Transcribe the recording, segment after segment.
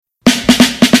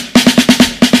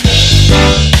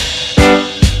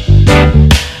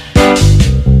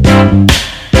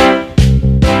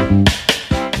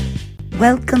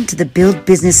Welcome to the Build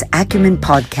Business Acumen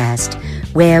podcast,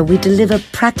 where we deliver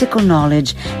practical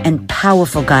knowledge and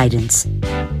powerful guidance.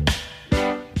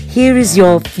 Here is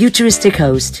your futuristic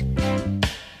host,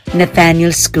 Nathaniel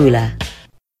Schooler.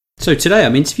 So today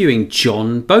I'm interviewing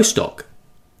John Bostock,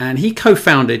 and he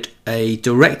co-founded a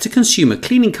direct-to-consumer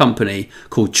cleaning company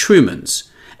called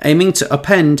Trumans, aiming to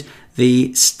upend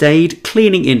the staid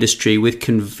cleaning industry with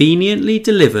conveniently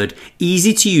delivered,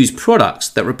 easy-to-use products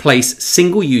that replace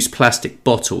single-use plastic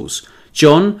bottles.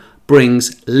 John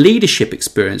brings leadership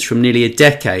experience from nearly a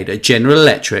decade at General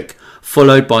Electric,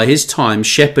 followed by his time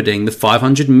shepherding the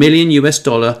 $500 million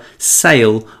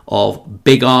sale of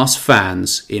Big Ass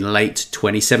Fans in late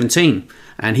 2017.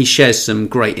 And he shares some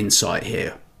great insight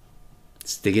here.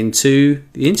 Let's dig into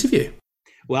the interview.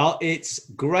 Well, it's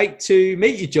great to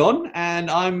meet you, John,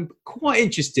 and I'm quite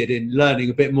interested in learning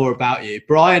a bit more about you.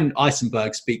 Brian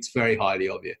Eisenberg speaks very highly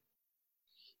of you.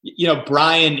 You know,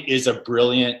 Brian is a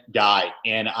brilliant guy,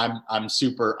 and I'm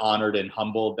super honored and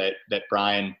humbled that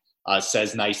Brian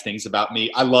says nice things about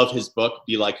me. I love his book,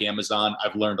 Be Like Amazon.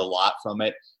 I've learned a lot from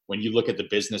it. When you look at the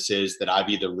businesses that I've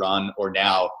either run or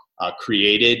now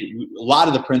created, a lot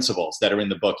of the principles that are in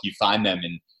the book, you find them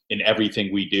in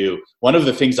everything we do. One of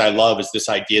the things I love is this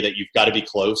idea that you've got to be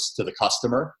close to the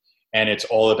customer, and it's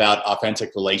all about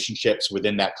authentic relationships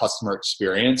within that customer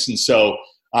experience. And so,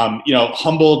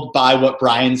 humbled by what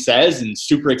Brian says and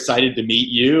super excited to meet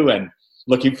you and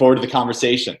looking forward to the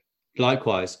conversation.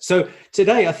 Likewise. So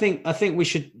today, I think we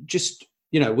should just,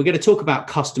 we're going to talk about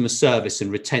customer service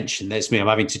and retention. There's me. I'm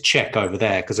having to check over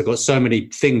there because I've got so many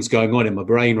things going on in my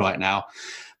brain right now.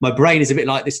 My brain is a bit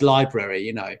like this library,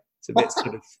 It's a bit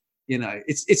sort of,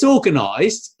 it's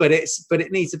organized, but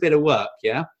it needs a bit of work.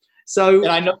 Yeah. So,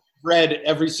 and I know you've read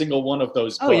every single one of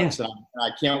those books, yeah. and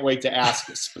I can't wait to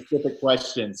ask specific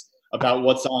questions about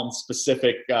what's on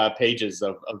specific pages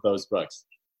of those books.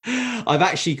 I've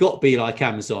actually got Be Like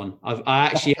Amazon. I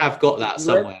actually have got that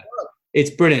somewhere. It's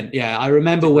brilliant. Yeah. I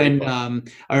remember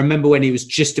when he was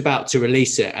just about to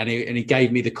release it, and he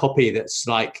gave me the copy that's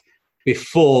like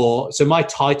before. So my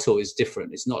title is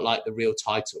different. It's not like the real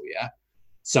title. Yeah.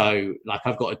 So like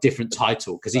I've got a different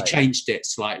title because he changed it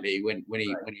slightly when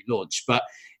he launched, but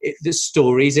the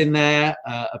stories in there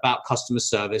about customer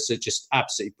service are just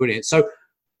absolutely brilliant. So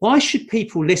why should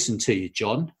people listen to you,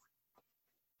 John?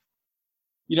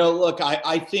 Look,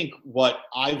 I think what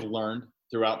I've learned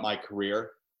throughout my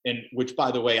career, and which, by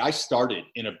the way, I started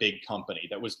in a big company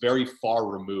that was very far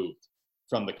removed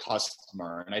from the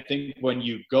customer. And I think when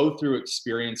you go through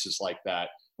experiences like that,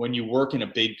 when you work in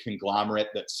a big conglomerate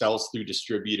that sells through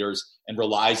distributors and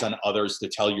relies on others to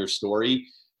tell your story,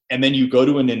 and then you go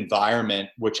to an environment,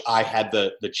 which I had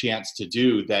the chance to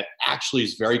do, that actually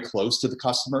is very close to the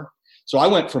customer. So I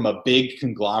went from a big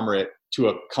conglomerate to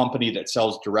a company that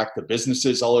sells direct to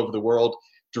businesses all over the world,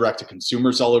 direct to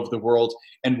consumers all over the world.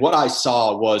 And what I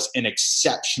saw was an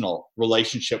exceptional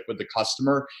relationship with the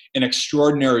customer, an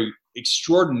extraordinary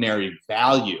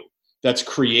value that's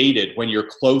created when you're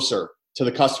closer to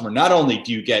the customer. Not only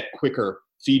do you get quicker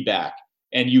feedback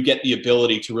and you get the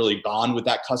ability to really bond with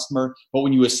that customer, but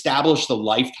when you establish the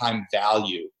lifetime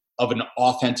value of an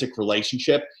authentic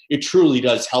relationship, it truly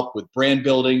does help with brand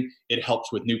building. It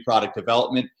helps with new product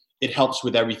development. It helps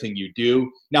with everything you do.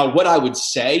 Now, what I would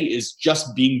say is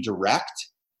just being direct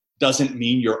doesn't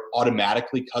mean you're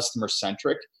automatically customer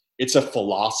centric. It's a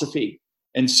philosophy.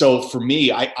 And so for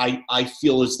me, I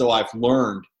feel as though I've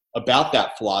learned about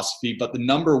that philosophy, but the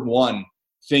number one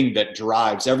thing that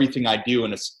drives everything I do,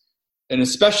 and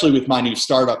especially with my new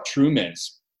startup,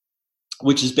 Trumans,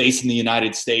 which is based in the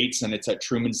United States and it's at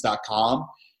Trumans.com,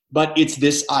 but it's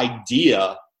this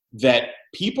idea that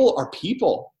people are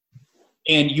people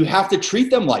and you have to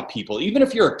treat them like people. Even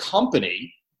if you're a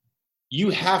company,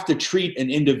 you have to treat an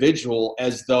individual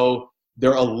as though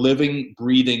they're a living,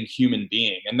 breathing human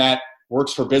being. And that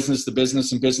works for business to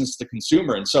business and business to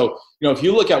consumer. And so, if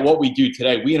you look at what we do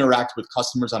today, we interact with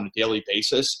customers on a daily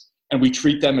basis, and we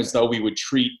treat them as though we would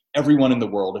treat everyone in the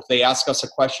world. If they ask us a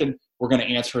question, we're going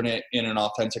to answer it in an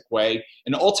authentic way.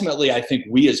 And ultimately, I think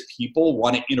we as people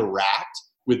want to interact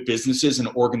with businesses and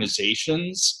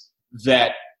organizations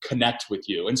that connect with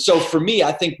you. And so for me,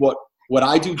 I think what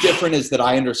I do different is that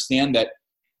I understand that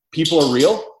people are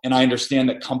real, and I understand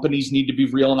that companies need to be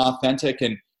real and authentic,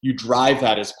 and you drive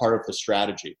that as part of the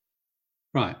strategy.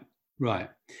 Right.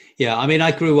 Yeah. I mean,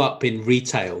 I grew up in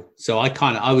retail. So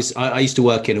I used to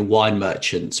work in a wine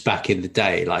merchants back in the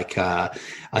day. Like I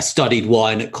studied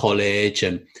wine at college,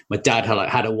 and my dad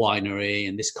had a winery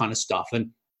and this kind of stuff. And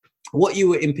what you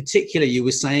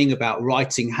were saying about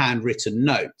writing handwritten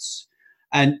notes.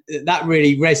 And that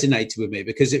really resonated with me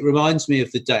because it reminds me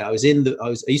of the day I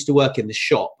used to work in the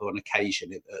shop on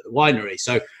occasion at the winery.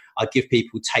 So I'd give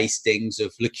people tastings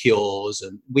of liqueurs,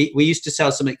 and we used to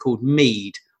sell something called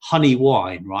mead, honey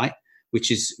wine, right?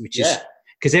 Which is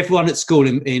because everyone at school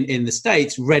in the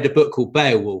States read a book called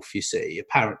Beowulf, you see,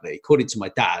 apparently, according to my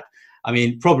dad. I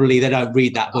mean, probably they don't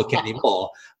read that book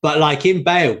anymore, but like in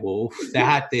Beowulf, they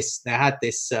had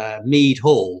this mead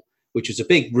hall, which was a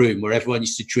big room where everyone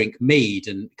used to drink mead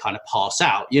and kind of pass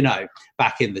out,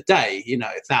 back in the day,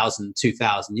 1,000,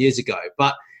 2,000 years ago.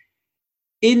 But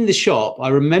in the shop, I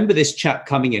remember this chap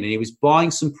coming in and he was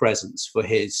buying some presents for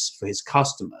his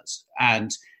customers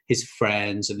and his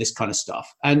friends and this kind of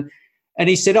stuff. And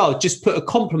he said, "Oh, just put a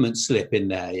compliment slip in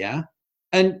there, yeah?"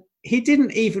 And he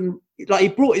didn't even, he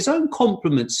brought his own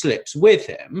compliment slips with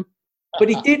him, but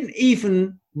he didn't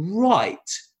even write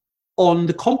on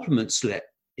the compliment slip,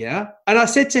 yeah? And I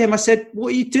said to him,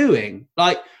 "What are you doing?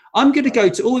 I'm going to go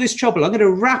to all this trouble. I'm going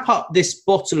to wrap up this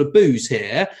bottle of booze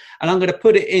here, and I'm going to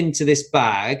put it into this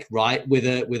bag, right, with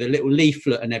a little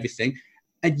leaflet and everything.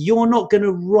 And you're not going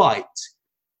to write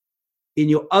in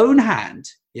your own hand,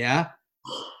 yeah,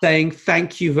 saying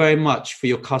thank you very much for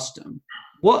your custom."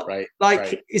 What,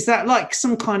 right. Is that like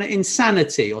some kind of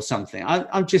insanity or something?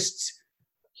 I'm just...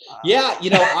 Yeah,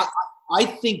 I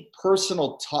think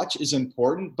personal touch is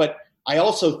important, but I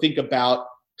also think about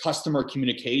customer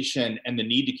communication and the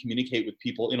need to communicate with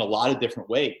people in a lot of different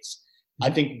ways.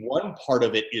 I think one part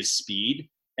of it is speed,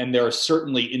 and there are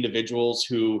certainly individuals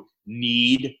who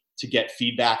need to get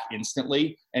feedback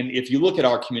instantly. And if you look at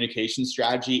our communication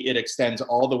strategy, it extends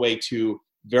all the way to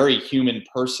very human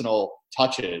personal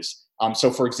touches.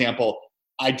 So for example,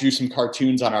 I drew some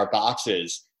cartoons on our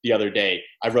boxes the other day.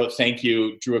 I wrote thank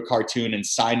you, drew a cartoon, and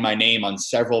signed my name on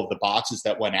several of the boxes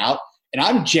that went out. And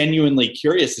I'm genuinely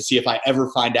curious to see if I ever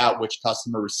find out which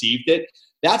customer received it.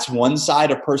 That's one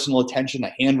side of personal attention,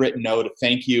 a handwritten note, a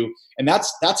thank you. And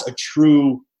that's a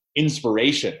true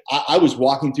inspiration. I was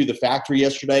walking through the factory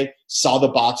yesterday, saw the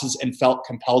boxes, and felt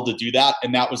compelled to do that.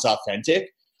 And that was authentic.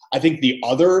 I think the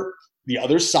other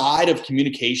side of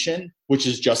communication, which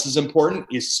is just as important,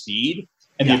 is speed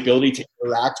and the ability to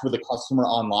interact with a customer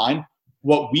online.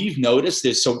 What we've noticed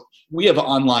is, so we have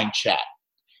online chat.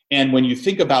 And when you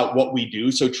think about what we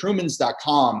do, so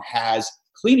Trumans.com has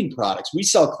cleaning products. We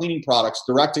sell cleaning products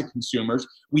direct to consumers.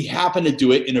 We happen to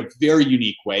do it in a very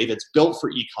unique way that's built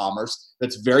for e-commerce,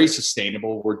 that's very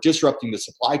sustainable. We're disrupting the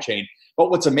supply chain.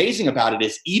 But what's amazing about it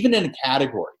is, even in a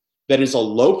category that is a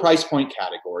low price point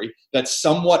category, that's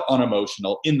somewhat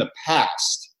unemotional, in the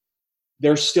past,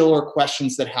 there still are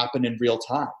questions that happen in real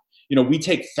time. We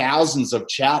take thousands of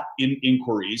chat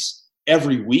inquiries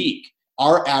every week.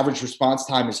 Our average response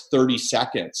time is 30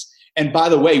 seconds. And by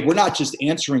the way, we're not just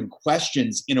answering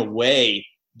questions in a way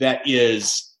that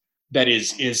is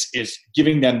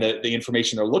giving them the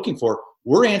information they're looking for.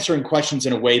 We're answering questions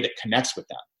in a way that connects with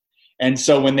them. And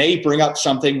so when they bring up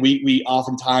something, we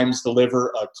oftentimes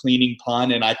deliver a cleaning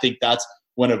pun. And I think that's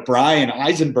one of Brian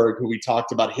Eisenberg, who we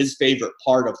talked about, his favorite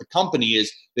part of the company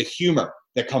is the humor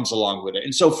that comes along with it.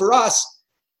 And so for us,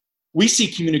 we see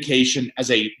communication as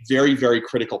a very, very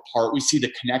critical part. We see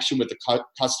the connection with the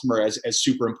customer as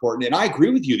super important. And I agree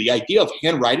with you. The idea of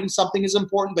handwriting something is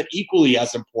important, but equally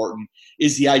as important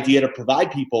is the idea to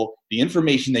provide people the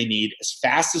information they need as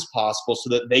fast as possible so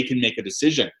that they can make a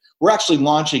decision. We're actually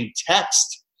launching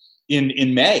text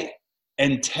in May,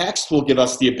 and text will give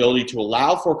us the ability to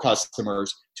allow for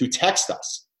customers to text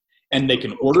us. And they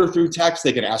can order through text,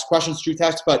 they can ask questions through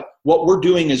text, but what we're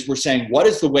doing is we're saying, what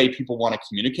is the way people want to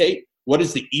communicate? What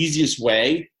is the easiest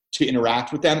way to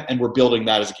interact with them? And we're building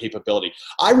that as a capability.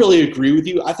 I really agree with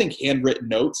you. I think handwritten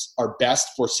notes are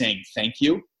best for saying thank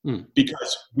you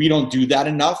because we don't do that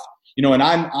enough. And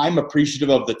I'm appreciative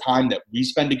of the time that we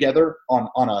spend together on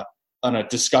a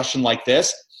discussion like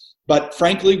this. But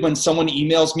frankly, when someone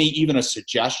emails me even a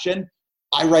suggestion,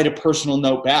 I write a personal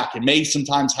note back. It may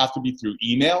sometimes have to be through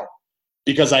email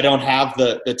because I don't have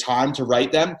the time to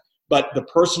write them. But the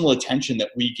personal attention that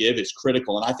we give is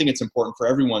critical. And I think it's important for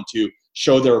everyone to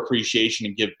show their appreciation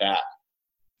and give back.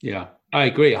 Yeah, I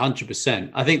agree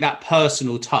 100%. I think that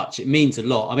personal touch, it means a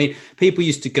lot. I mean, people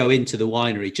used to go into the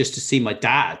winery just to see my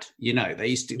dad. They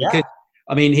used to, because,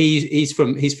 I mean, he's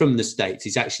from the States.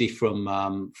 He's actually from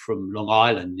Long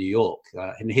Island, New York.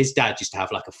 And his dad used to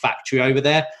have like a factory over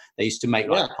there. They used to make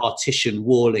like partition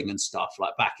walling and stuff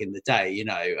like back in the day,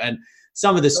 and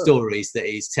some of the stories that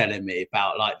he's telling me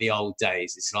about like the old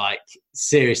days, it's like,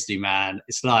 seriously, man,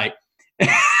 it's like,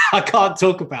 I can't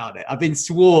talk about it. I've been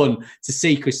sworn to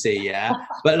secrecy. Yeah.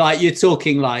 But like, you're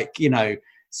talking like,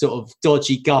 sort of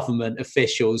dodgy government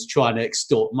officials trying to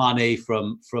extort money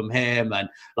from him, and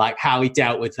like how he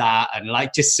dealt with that, and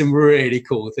like just some really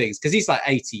cool things, because he's like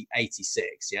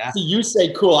 86. Yeah. See, you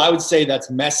say cool. I would say that's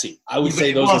messy. I would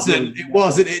say those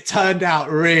wasn't. It turned out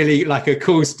really like a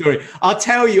cool story. I'll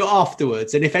tell you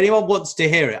afterwards, and if anyone wants to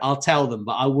hear it, I'll tell them,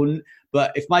 but I wouldn't.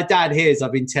 But if my dad hears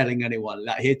I've been telling anyone,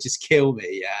 like, he'd just kill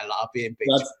me. Yeah, like, I'll be in big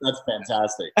trouble. That's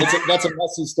fantastic. That's a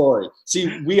messy story.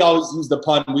 See, we always use the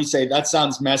pun. We say that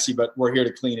sounds messy, but we're here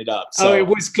to clean it up. So. Oh, it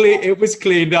was clean. It was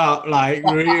cleaned up, like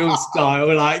real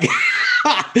style. Like,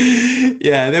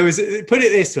 yeah, there was. Put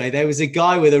it this way: there was a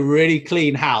guy with a really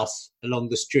clean house along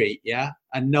the street. Yeah,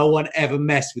 and no one ever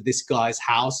messed with this guy's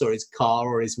house or his car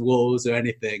or his walls or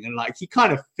anything. And like, he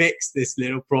kind of fixed this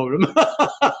little problem.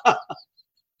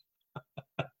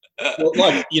 Well,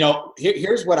 look,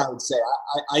 here's what I would say.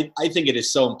 I think it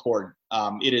is so important.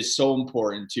 It is so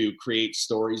important to create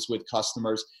stories with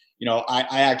customers. I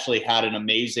actually had an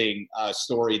amazing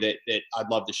story that I'd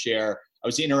love to share. I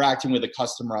was interacting with a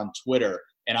customer on Twitter,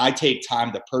 and I take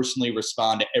time to personally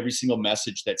respond to every single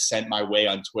message that's sent my way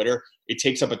on Twitter. It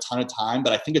takes up a ton of time,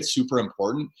 but I think it's super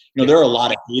important. There are a lot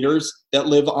of haters that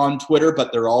live on Twitter,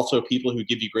 but there are also people who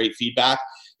give you great feedback.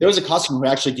 There was a customer who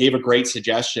actually gave a great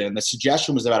suggestion, and the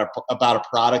suggestion was about a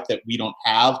product that we don't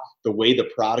have, the way the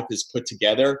product is put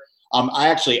together. I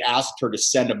actually asked her to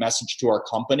send a message to our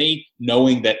company,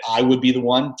 knowing that I would be the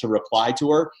one to reply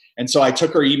to her. And so I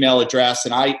took her email address,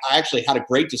 and I actually had a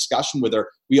great discussion with her.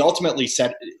 We ultimately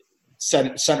sent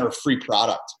her a free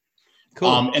product.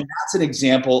 Cool. And that's an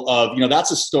example of,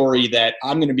 that's a story that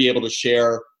I'm going to be able to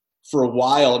share for a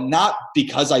while, not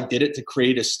because I did it to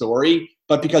create a story,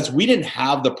 but because we didn't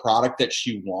have the product that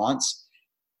she wants,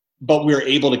 but we were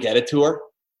able to get it to her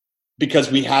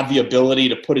because we had the ability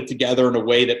to put it together in a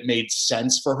way that made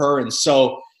sense for her. And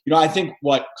so, I think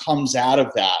what comes out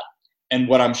of that, and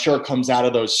what I'm sure comes out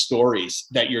of those stories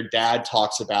that your dad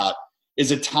talks about, is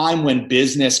a time when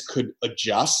business could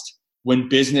adjust, when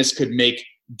business could make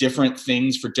different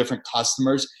things for different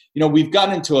customers. We've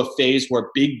gotten into a phase where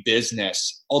big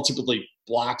business ultimately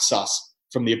blocks us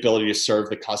from the ability to serve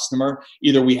the customer.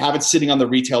 Either we have it sitting on the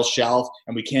retail shelf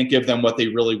and we can't give them what they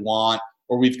really want,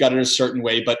 or we've got it a certain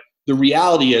way. But the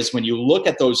reality is, when you look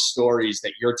at those stories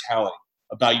that you're telling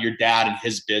about your dad and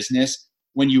his business,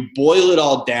 when you boil it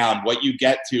all down, what you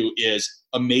get to is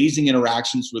amazing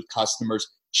interactions with customers,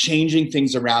 changing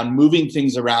things around, moving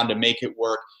things around to make it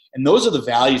work. And those are the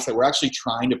values that we're actually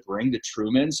trying to bring to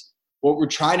Trumans. What we're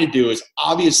trying to do is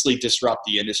obviously disrupt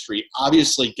the industry,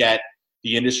 obviously get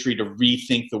the industry to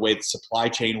rethink the way the supply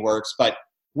chain works, but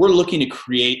we're looking to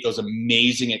create those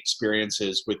amazing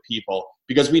experiences with people,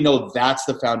 because we know that's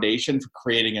the foundation for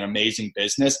creating an amazing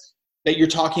business that you're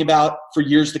talking about for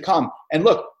years to come. And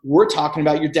look, we're talking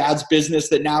about your dad's business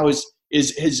that now is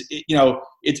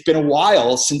it's been a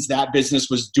while since that business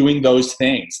was doing those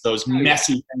things, those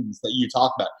messy things that you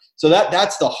talk about. So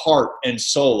that's the heart and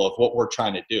soul of what we're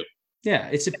trying to do. Yeah,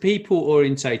 it's a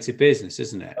people-orientated business,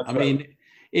 isn't it? That's right. Mean,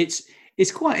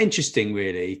 it's quite interesting,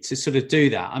 really, to sort of do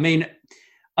that. I mean,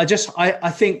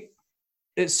 I think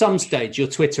at some stage your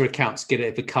Twitter account's going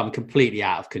to become completely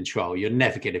out of control. You're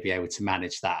never going to be able to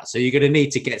manage that. So you're going to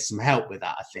need to get some help with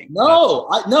that, I think. No.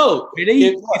 Really?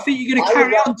 You think you're going to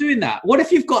carry on doing that? What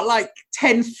if you've got like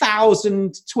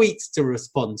 10,000 tweets to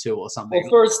respond to or something?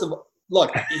 Well, first of all,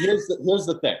 look, here's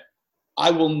the thing. I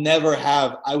will never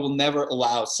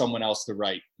allow someone else to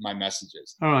write my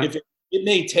messages. All right. It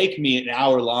may take me an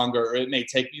hour longer, or it may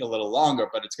take me a little longer,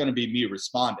 but it's going to be me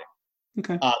responding.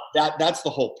 Okay. That's the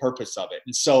whole purpose of it.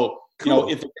 And so, cool.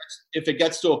 If it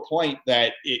gets to a point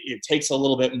that it takes a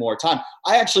little bit more time,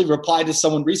 I actually replied to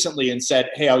someone recently and said,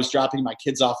 "Hey, I was dropping my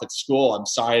kids off at school. I'm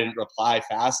sorry I didn't reply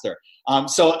faster."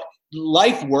 So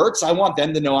life works. I want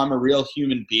them to know I'm a real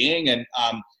human being, and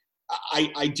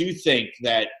I do think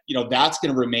that that's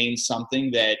going to remain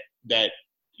something that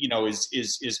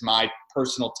is my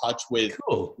personal touch with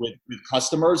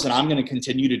customers, and I'm going to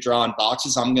continue to draw in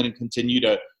boxes. I'm going to continue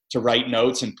to write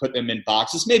notes and put them in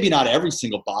boxes. Maybe not every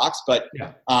single box, but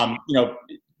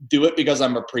do it because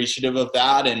I'm appreciative of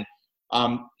that. And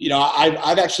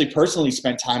I've actually personally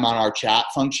spent time on our chat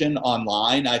function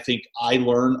online. I think I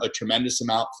learn a tremendous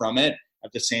amount from it.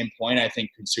 At the same point, I think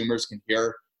consumers can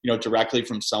hear directly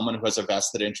from someone who has a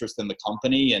vested interest in the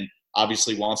company and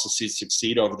obviously wants to see it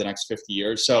succeed over the next 50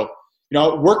 years. So,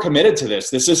 we're committed to this.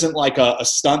 This isn't like a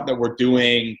stunt that we're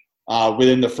doing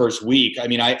within the first week. I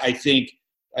mean, I think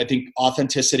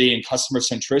authenticity and customer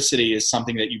centricity is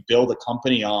something that you build a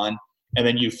company on, and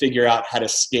then you figure out how to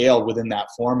scale within that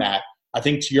format. I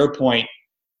think, to your point,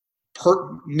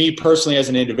 me personally as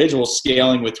an individual,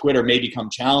 scaling with Twitter may become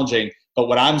challenging, But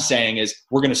what I'm saying is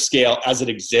we're going to scale as it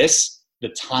exists. The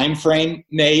time frame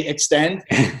may extend,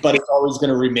 but it's always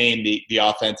going to remain the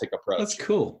authentic approach. That's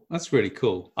cool. That's really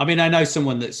cool. I mean, I know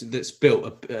someone that's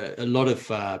built a lot of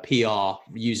PR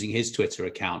using his Twitter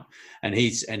account, and he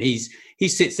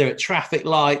sits there at traffic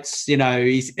lights. You know,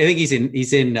 I think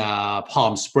he's in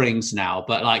Palm Springs now,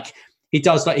 but like he's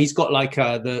got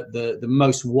the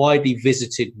most widely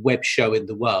visited web show in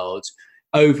the world,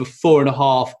 over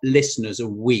 4.5 listeners a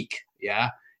week.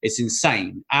 Yeah, it's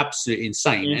insane, absolutely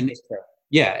insane, and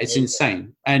yeah, it's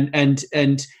insane. And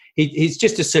he's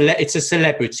just it's a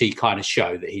celebrity kind of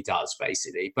show that he does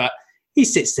basically. But he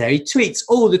sits there, he tweets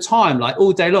all the time, like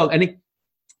all day long. And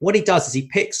what he does is he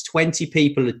picks 20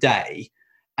 people a day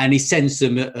and he sends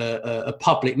them a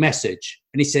public message.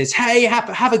 And he says, hey,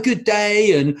 have a good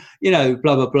day, and, you know,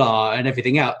 blah, blah, blah, and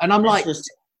everything else. And I'm like,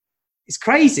 it's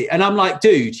crazy. And I'm like,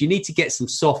 dude, you need to get some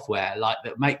software like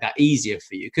that, make that easier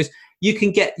for you. Because you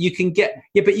can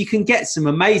get some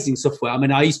amazing software. I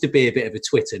mean, I used to be a bit of a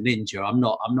Twitter ninja. I'm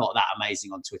not that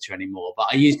amazing on Twitter anymore, but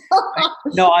I used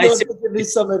give me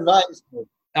some advice.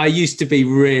 I used to be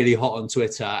really hot on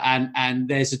Twitter, and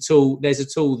there's a tool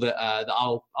that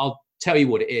I'll tell you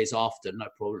what it is after, no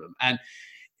problem. And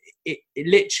it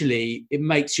literally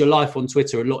makes your life on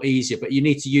Twitter a lot easier, but you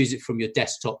need to use it from your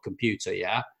desktop computer,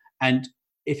 yeah. And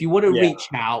if you want to reach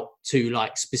out to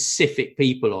like specific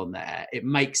people on there, it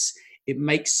makes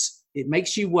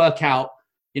you work out,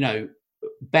 you know,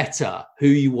 better who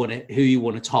you want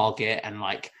to target, and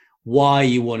like why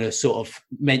you want to sort of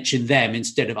mention them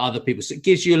instead of other people. So it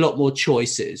gives you a lot more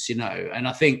choices, you know. And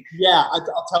I think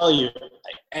I'll tell you,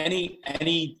 any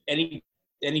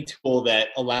tool that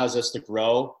allows us to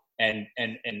grow and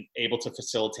able to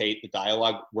facilitate the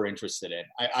dialogue we're interested in.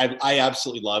 I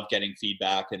absolutely love getting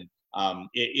feedback, and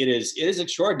it is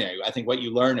extraordinary. I think what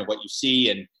you learn and what you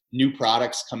see, and new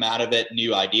products come out of it,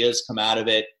 new ideas come out of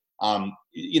it.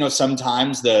 You know,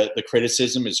 sometimes the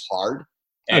criticism is hard,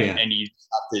 and you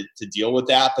have to deal with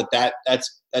that. But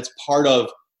that's part of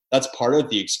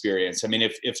the experience. I mean,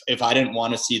 if I didn't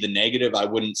want to see the negative, I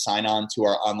wouldn't sign on to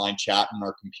our online chat on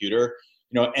our computer.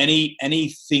 You know,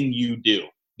 anything you do,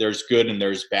 there's good and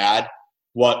there's bad.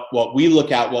 What we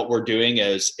look at what we're doing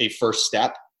as a first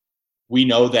step. We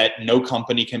know that no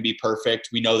company can be perfect.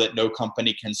 We know that no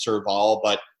company can serve all,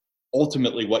 but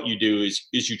ultimately what you do is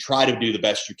you try to do the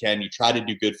best you can. You try to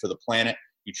do good for the planet.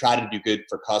 You try to do good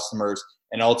for customers,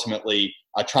 and ultimately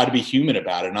try to be human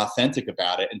about it and authentic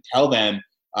about it, and tell them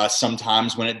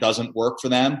sometimes when it doesn't work for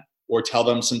them, or tell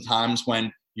them sometimes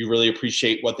when you really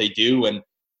appreciate what they do and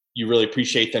you really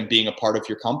appreciate them being a part of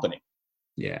your company.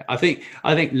 Yeah, I think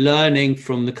learning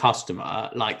from the customer,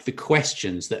 like the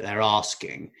questions that they're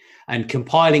asking, and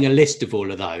compiling a list of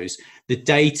all of those, the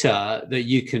data that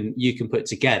you can put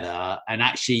together and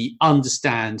actually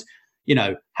understand, you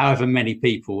know, however many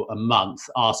people a month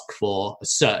ask for a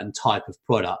certain type of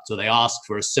product, or they ask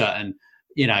for a certain,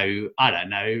 you know, I don't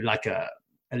know, like a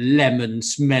lemon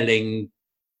smelling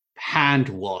hand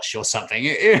wash or something.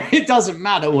 It doesn't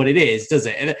matter what it is, does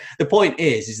it? And the point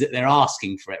is that they're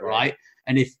asking for it, right?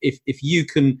 And if you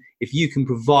can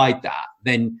provide that,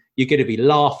 then you're going to be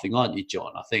laughing, aren't you,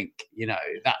 John? I think, you know,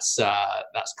 that's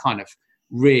kind of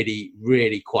really,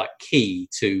 really quite key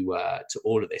to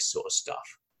all of this sort of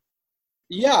stuff.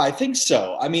 Yeah, I think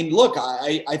so. I mean, look,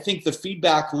 I think the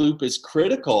feedback loop is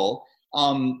critical,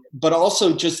 but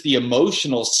also just the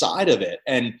emotional side of it,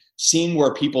 and seeing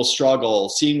where people struggle,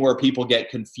 seeing where people get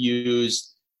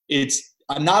confused. It's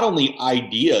not only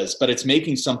ideas, but it's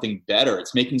making something better.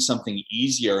 It's making something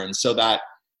easier. And so that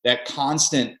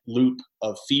constant loop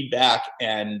of feedback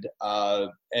and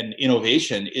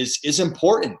innovation is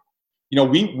important. You know,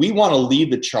 we want to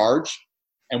lead the charge,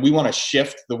 and we want to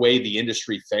shift the way the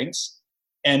industry thinks.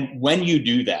 And when you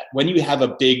do that, when you have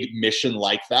a big mission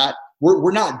like that,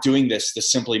 we're not doing this to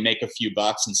simply make a few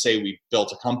bucks and say we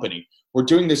built a company. We're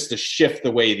doing this to shift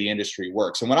the way the industry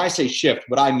works. And when I say shift,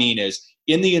 what I mean is,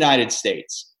 in the United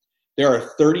States, there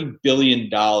are $30 billion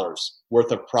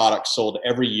worth of products sold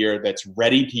every year that's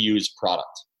ready-to-use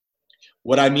product.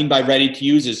 What I mean by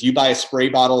ready-to-use is you buy a spray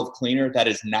bottle of cleaner that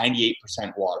is 98%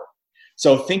 water.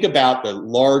 So think about the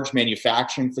large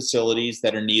manufacturing facilities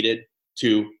that are needed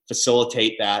to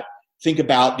facilitate that. Think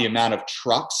about the amount of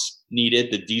trucks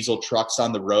needed, the diesel trucks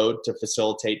on the road to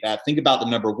facilitate that. Think about the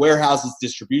number of warehouses,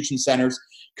 distribution centers.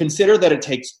 Consider that it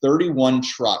takes 31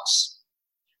 trucks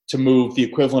to move the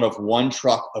equivalent of 1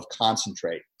 truck of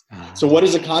concentrate. So what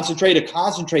is a concentrate? A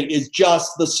concentrate is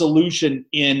just the solution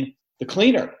in the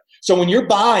cleaner. So when you're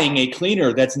buying a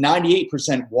cleaner that's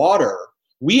 98% water,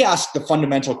 we ask the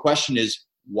fundamental question is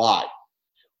why?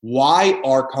 Why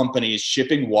are companies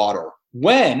shipping water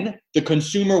when the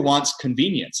consumer wants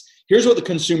convenience. Here's what the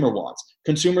consumer wants.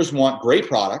 Consumers want great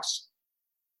products,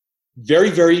 very,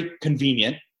 very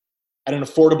convenient at an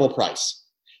affordable price.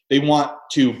 They want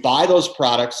to buy those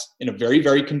products in a very,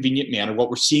 very convenient manner. What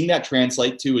we're seeing that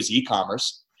translate to is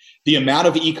e-commerce. The amount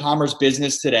of e-commerce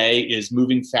business today is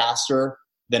moving faster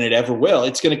than it ever will.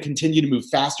 It's going to continue to move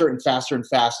faster and faster and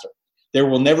faster. There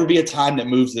will never be a time that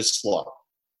moves this slow.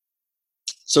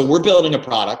 So we're building a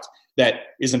product that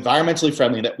is environmentally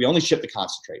friendly, that we only ship the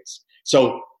concentrates.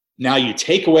 So now you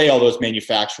take away all those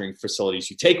manufacturing facilities,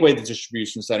 you take away the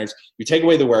distribution centers, you take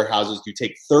away the warehouses, you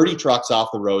take 30 trucks off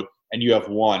the road, and you have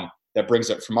one that brings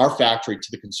it from our factory to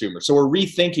the consumer. So we're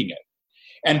rethinking it.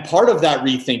 And part of that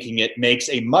rethinking it makes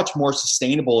a much more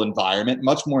sustainable environment,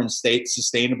 much more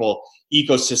sustainable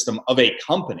ecosystem of a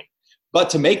company. But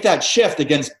to make that shift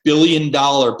against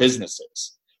billion-dollar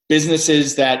businesses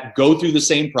that go through the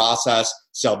same process,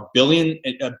 sell billions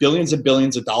and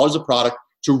billions of dollars of product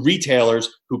to retailers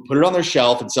who put it on their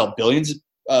shelf and sell billions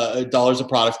of dollars of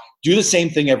products, do the same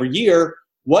thing every year,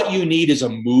 what you need is a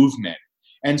movement.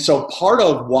 And so part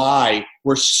of why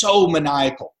we're so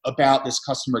maniacal about this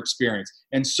customer experience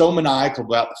and so maniacal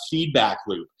about the feedback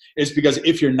loop is because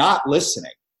if you're not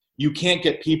listening, you can't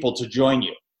get people to join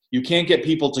you. You can't get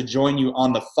people to join you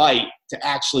on the fight to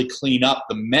actually clean up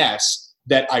the mess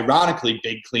that ironically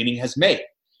big cleaning has made.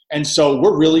 And so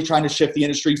we're really trying to shift the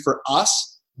industry. For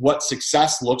us, what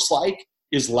success looks like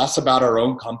is less about our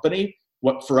own company.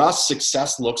 What for us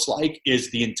success looks like is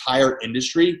the entire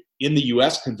industry in the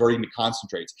US converting to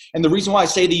concentrates. And the reason why I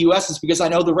say the US is because I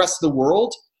know the rest of the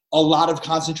world, a lot of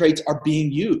concentrates are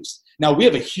being used. Now, we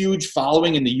have a huge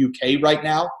following in the UK right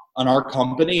now on our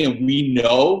company, and we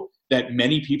know that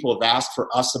many people have asked for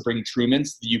us to bring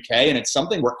Trumans to the UK, and it's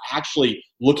something we're actually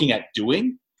looking at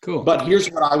doing. Cool. But here's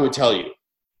what I would tell you.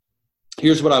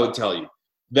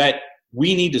 That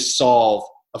we need to solve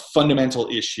a fundamental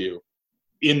issue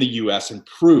in the US and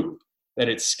prove that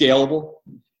it's scalable,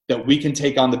 that we can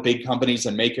take on the big companies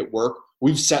and make it work.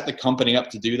 We've set the company up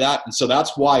to do that. And so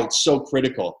that's why it's so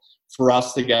critical for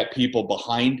us to get people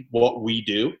behind what we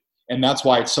do. And that's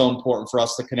why it's so important for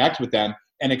us to connect with them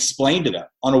and explain to them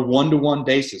on a one-to-one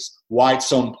basis why it's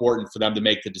so important for them to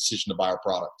make the decision to buy our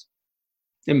product.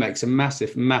 It makes a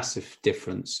massive, massive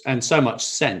difference and so much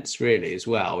sense really as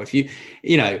well. If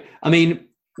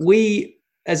we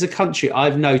as a country,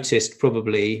 I've noticed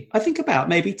probably, I think about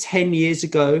maybe 10 years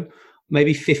ago,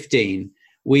 maybe 15,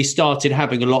 we started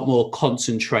having a lot more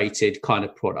concentrated kind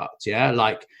of product. Yeah.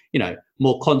 Like,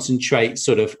 more concentrate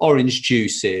sort of orange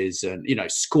juices and,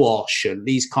 squash and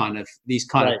these kind of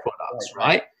products.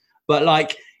 Right. But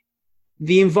like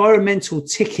the environmental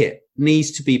ticket needs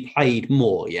to be played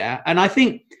more. Yeah. And I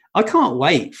think I can't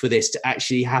wait for this to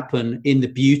actually happen in the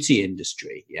beauty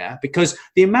industry. Yeah. Because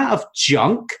the amount of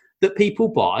junk that people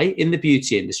buy in the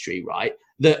beauty industry, right,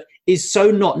 that is so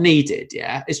not needed,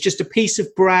 yeah? It's just a piece of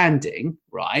branding,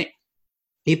 right?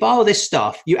 You buy all this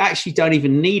stuff, you actually don't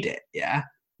even need it, yeah?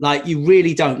 Like, you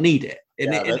really don't need it.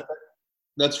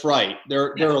 That's right.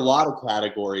 There are a lot of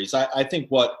categories. I think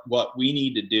what we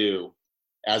need to do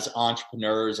as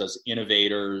entrepreneurs, as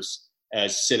innovators,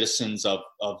 as citizens of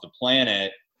the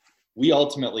planet, we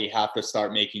ultimately have to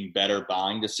start making better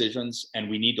buying decisions, and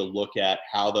we need to look at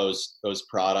how those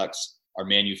products are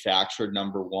manufactured,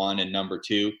 number one, and number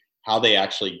two, how they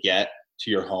actually get to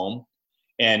your home.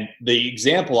 And the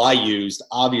example I used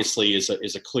obviously is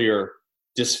a clear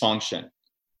dysfunction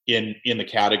in the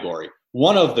category.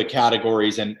 One of the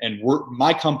categories, and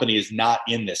my company is not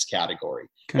in this category,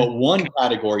 okay, but one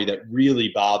category that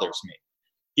really bothers me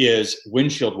is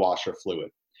windshield washer fluid.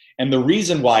 And the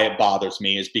reason why it bothers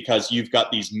me is because you've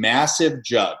got these massive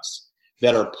jugs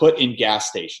that are put in gas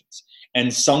stations,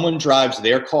 and someone drives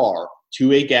their car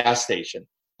to a gas station.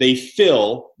 They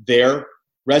fill their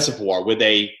reservoir with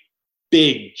a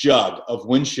big jug of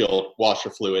windshield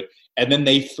washer fluid, and then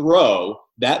they throw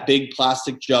that big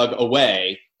plastic jug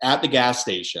away at the gas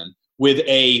station with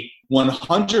a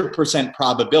 100%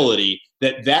 probability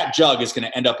that that jug is going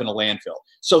to end up in a landfill.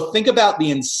 So think about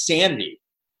the insanity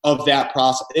of that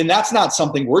process. And that's not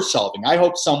something we're solving. I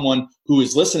hope someone who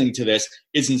is listening to this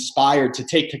is inspired to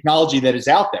take technology that is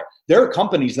out there. There are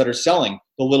companies that are selling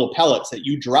the little pellets that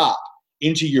you drop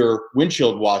into your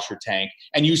windshield washer tank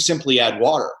and you simply add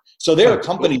water. So there are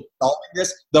companies solving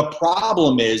this. The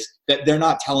problem is that they're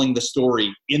not telling the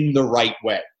story in the right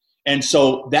way. And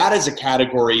so that is a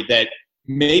category that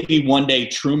maybe one day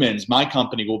Trumans, my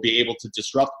company, will be able to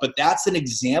disrupt. But that's an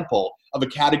example of a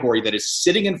category that is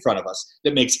sitting in front of us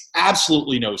that makes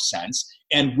absolutely no sense.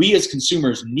 And we as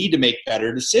consumers need to make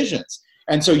better decisions.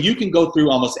 And so you can go through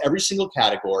almost every single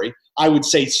category. I would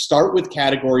say start with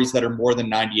categories that are more than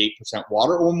 98%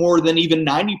 water or more than even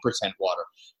 90% water.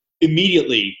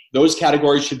 Immediately, those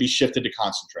categories should be shifted to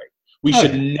concentrate. We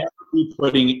should never be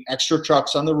putting extra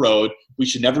trucks on the road. We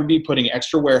should never be putting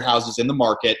extra warehouses in the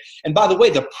market. And by the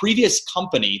way, the previous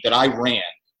company that I ran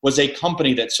was a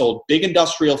company that sold big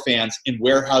industrial fans in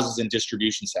warehouses and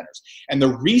distribution centers. And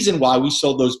the reason why we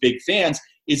sold those big fans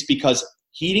is because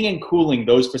heating and cooling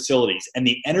those facilities and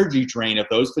the energy drain of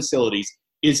those facilities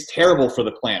is terrible for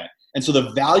the planet. And so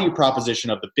the value proposition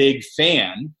of the big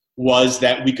fan was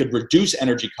that we could reduce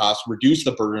energy costs, reduce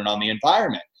the burden on the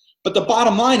environment. But the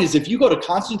bottom line is if you go to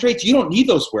concentrates, you don't need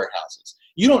those warehouses.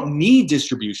 You don't need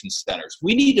distribution centers.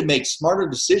 We need to make smarter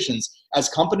decisions as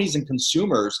companies and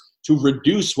consumers to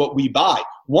reduce what we buy.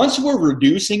 Once we're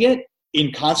reducing it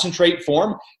in concentrate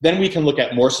form, then we can look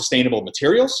at more sustainable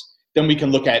materials. Then we can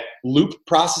look at loop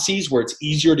processes where it's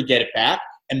easier to get it back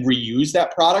and reuse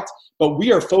that product. But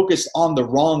we are focused on the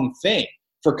wrong thing.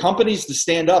 For companies to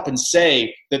stand up and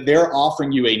say that they're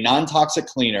offering you a non-toxic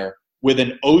cleaner with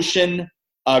an ocean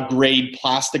grade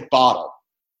plastic bottle.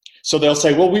 So they'll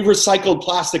say, well, we recycled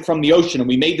plastic from the ocean and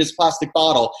we made this plastic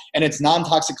bottle and it's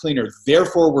non-toxic cleaner.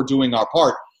 Therefore, we're doing our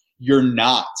part. You're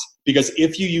not. Because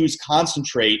if you use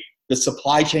concentrate, the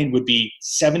supply chain would be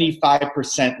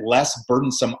 75% less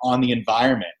burdensome on the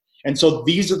environment. And so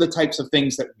these are the types of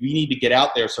things that we need to get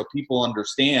out there so people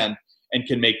understand and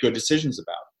can make good decisions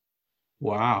about.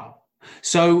 Wow.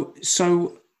 So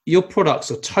your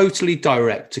products are totally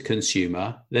direct to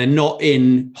consumer. They're not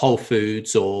in Whole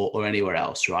Foods or anywhere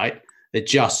else, right? They're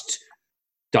just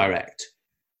direct.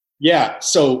 Yeah.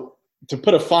 So to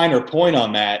put a finer point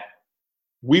on that,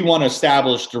 we want to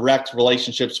establish direct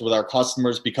relationships with our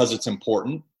customers because it's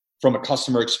important from a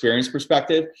customer experience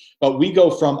perspective. But we go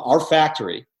from our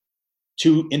factory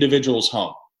to individuals'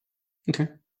 home. Okay.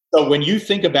 So when you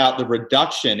think about the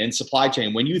reduction in supply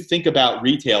chain, when you think about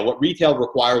retail, what retail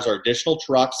requires are additional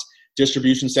trucks,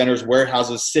 distribution centers,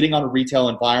 warehouses, sitting on a retail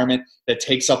environment that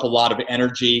takes up a lot of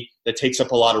energy, that takes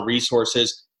up a lot of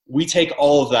resources. We take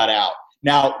all of that out.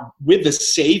 Now, with the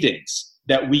savings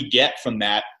that we get from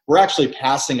that, we're actually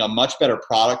passing a much better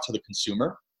product to the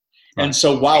consumer. Right. And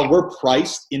so while we're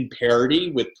priced in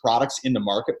parity with products in the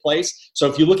marketplace, so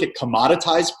if you look at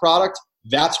commoditized product,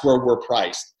 that's where we're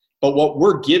priced. But what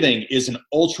we're giving is an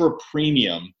ultra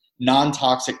premium,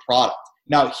 non-toxic product.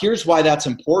 Now, here's why that's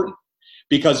important.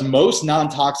 Because most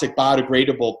non-toxic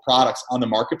biodegradable products on the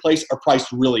marketplace are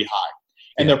priced really high.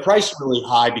 And they're priced really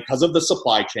high because of the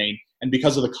supply chain and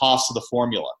because of the cost of the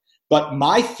formula. But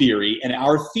my theory and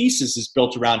our thesis is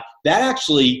built around that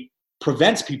actually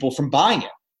prevents people from buying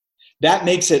it. That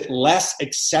makes it less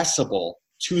accessible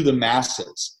to the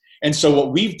masses. And so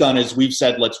what we've done is we've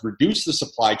said, let's reduce the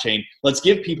supply chain. Let's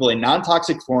give people a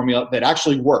non-toxic formula that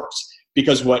actually works.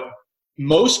 Because what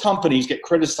most companies get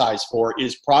criticized for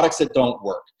is products that don't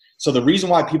work. So the reason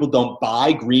why people don't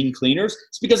buy green cleaners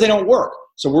is because they don't work.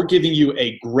 So we're giving you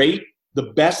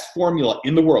the best formula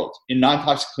in the world in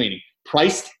non-toxic cleaning,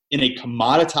 priced in a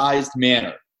commoditized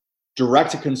manner,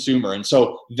 direct to consumer. And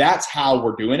so that's how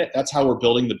we're doing it. That's how we're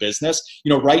building the business.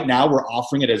 Right now we're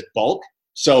offering it as bulk.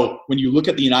 So when you look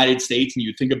at the United States and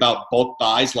you think about bulk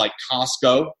buys like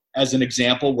Costco as an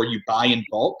example where you buy in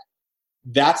bulk,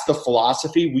 that's the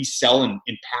philosophy. We sell in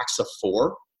packs of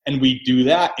 4, and we do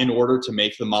that in order to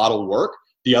make the model work.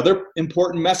 The other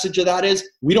important message of that is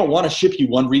we don't want to ship you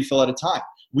one refill at a time.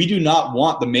 We do not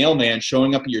want the mailman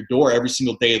showing up at your door every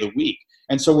single day of the week.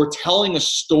 And so we're telling a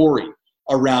story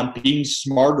around being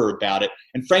smarter about it.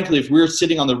 And frankly, if we were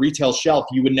sitting on the retail shelf,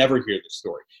 you would never hear this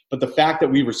story. But the fact that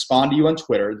we respond to you on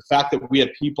Twitter, the fact that we have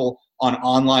people on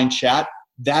online chat,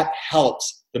 that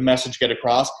helps the message get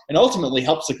across and ultimately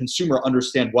helps the consumer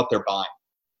understand what they're buying.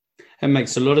 It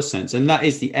makes a lot of sense. And that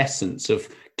is the essence of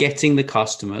getting the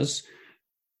customers,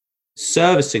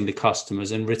 servicing the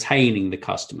customers, and retaining the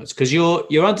customers. Because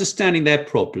you're understanding their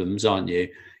problems, aren't you?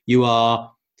 You are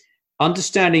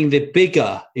understanding the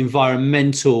bigger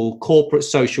environmental, corporate,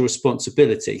 social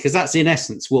responsibility, because that's in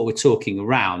essence what we're talking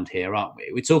around here, aren't we?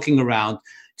 We're talking around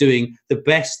doing the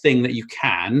best thing that you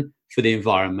can for the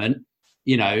environment.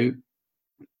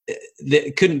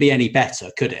 It couldn't be any better,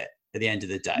 could it, at the end of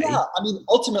the day? Yeah,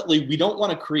 ultimately, we don't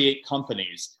want to create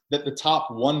companies that the top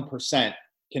 1%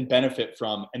 can benefit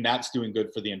from, and that's doing good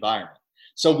for the environment.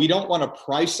 So we don't want to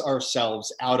price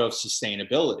ourselves out of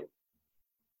sustainability.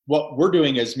 What we're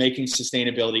doing is making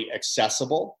sustainability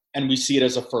accessible, and we see it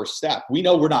as a first step. We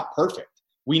know we're not perfect.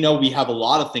 We know we have a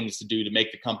lot of things to do to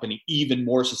make the company even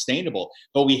more sustainable,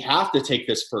 but we have to take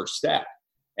this first step.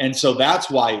 And so that's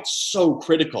why it's so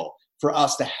critical for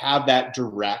us to have that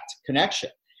direct connection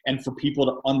and for people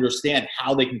to understand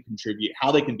how they can contribute,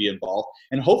 how they can be involved,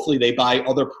 and hopefully they buy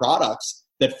other products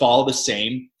that follow the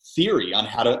same theory on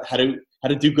how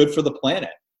to do good for the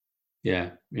planet.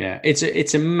 Yeah.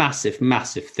 It's a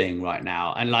massive thing right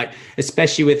now. And like,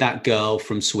 especially with that girl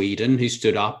from Sweden who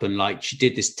stood up and like, she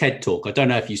did this TED talk. I don't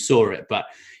know if you saw it, but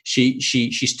she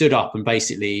stood up and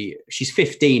basically she's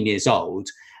 15 years old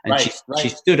and she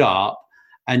stood up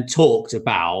and talked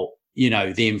about,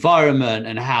 the environment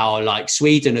and how like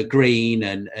Sweden are green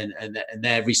and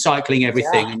they're recycling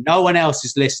everything and no one else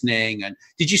is listening. And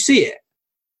did you see it?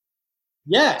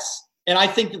 Yes. And I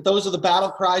think that those are the battle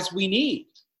cries we need.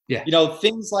 Yeah.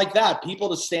 Things like that, people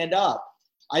to stand up.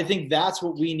 I think that's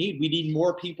what we need. We need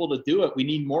more people to do it. We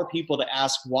need more people to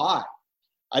ask why.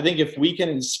 I think if we can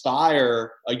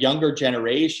inspire a younger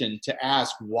generation to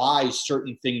ask why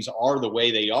certain things are the way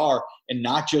they are and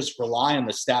not just rely on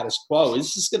the status quo,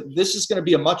 this is going to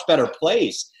be a much better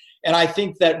place. And I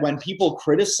think that when people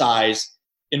criticize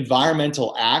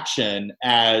environmental action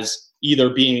as either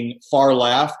being far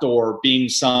left or being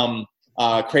some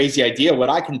crazy idea, what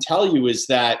I can tell you is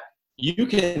that you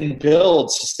can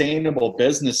build sustainable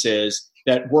businesses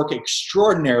that work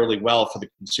extraordinarily well for the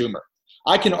consumer.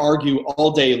 I can argue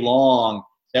all day long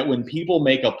that when people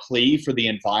make a plea for the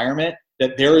environment,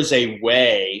 that there is a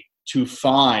way to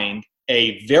find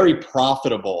a very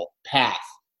profitable path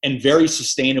and very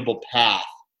sustainable path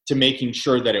to making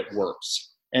sure that it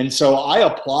works. And so I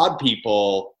applaud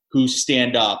people who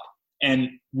stand up and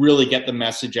really get the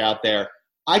message out there.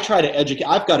 I try to educate.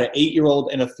 I've got an 8-year-old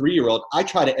and a 3-year-old. I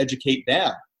try to educate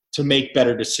them to make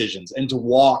better decisions and to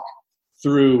walk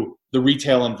through the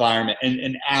retail environment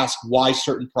and ask why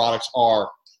certain products are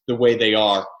the way they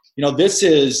are. This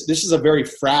is a very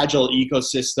fragile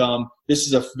ecosystem. This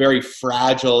is a very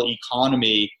fragile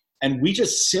economy, and we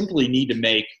just simply need to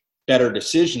make better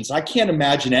decisions. I can't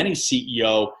imagine any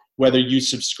CEO, whether you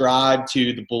subscribe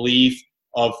to the belief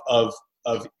of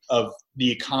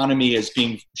the economy as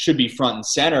should be front and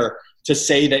center, to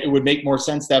say that it would make more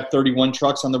sense to have 31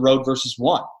 trucks on the road versus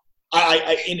one.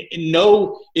 In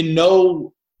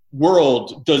no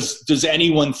world does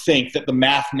anyone think that the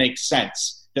math makes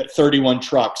sense that 31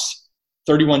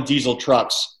 diesel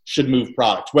trucks should move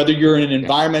product. Whether you're an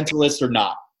environmentalist or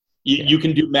not, you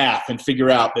can do math and figure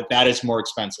out that is more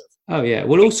expensive. Oh yeah.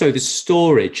 Well, also the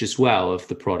storage as well of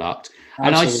the product.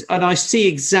 And I see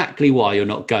exactly why you're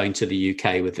not going to the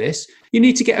UK with this. You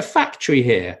need to get a factory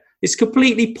here. It's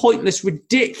completely pointless,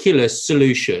 ridiculous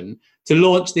solution to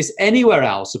launch this anywhere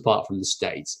else apart from the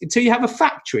States until you have a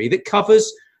factory that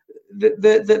covers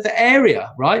the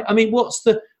area, right? I mean, what's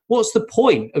the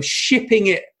point of shipping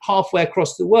it halfway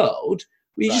across the world?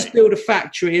 We just build a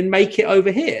factory and make it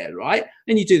over here, right?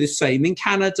 And you do the same in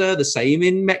Canada, the same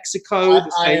in Mexico.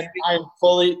 I'm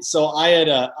fully. So I had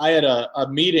a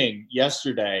meeting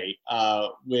yesterday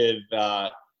with.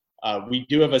 We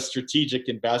do have a strategic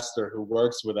investor who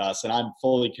works with us, and I'm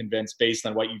fully convinced, based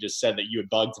on what you just said, that you had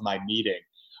bugged my meeting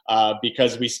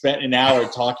because we spent an hour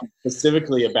talking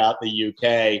specifically about the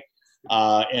UK,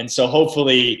 and so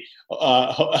hopefully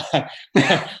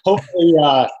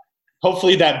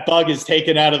that bug is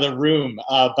taken out of the room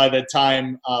by the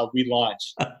time we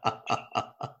launch.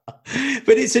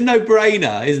 But it's a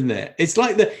no-brainer, isn't it? It's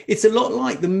a lot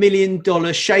like the $1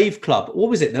 Million Shave Club. What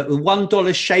was it? The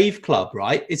 $1 Shave Club,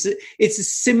 right? It's a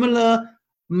similar.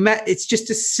 It's just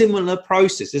a similar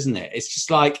process, isn't it? It's just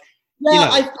like. Yeah,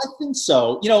 I think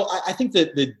so. I think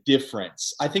that the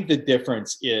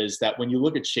difference is that when you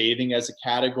look at shaving as a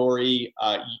category,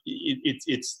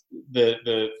 it's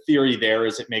the theory there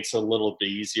is it makes it a little bit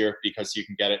easier because you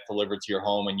can get it delivered to your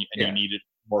home and you need it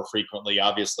more frequently.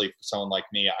 Obviously, for someone like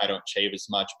me, I don't shave as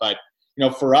much. But,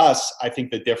 for us, I think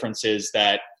the difference is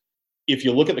that if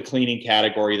you look at the cleaning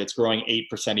category that's growing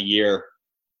 8% a year,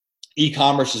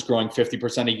 e-commerce is growing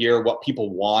 50% a year. What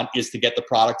people want is to get the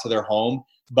product to their home,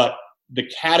 but the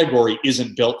category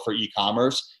isn't built for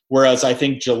e-commerce. Whereas I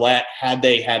think Gillette, had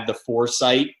they had the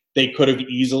foresight, they could have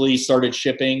easily started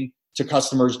shipping to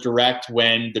customers direct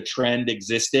when the trend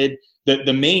existed.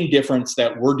 The main difference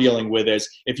that we're dealing with is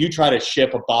if you try to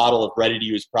ship a bottle of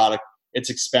ready-to-use product, it's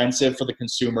expensive for the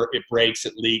consumer. It breaks,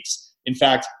 it leaks. In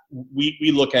fact,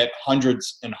 we look at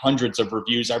hundreds and hundreds of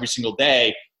reviews every single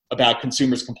day about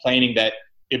consumers complaining that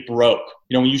it broke.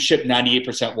 When you ship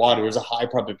 98% water, there's a high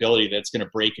probability that it's going to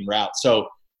break en route. So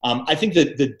I think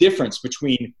that the difference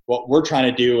between what we're trying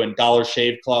to do and Dollar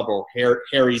Shave Club or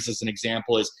Harry's as an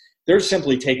example is they're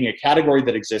simply taking a category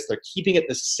that exists. They're keeping it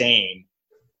the same,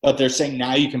 but they're saying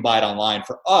now you can buy it online.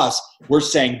 For us, we're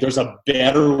saying there's a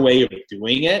better way of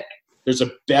doing it, There's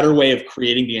a better way of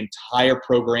creating the entire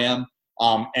program.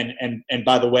 And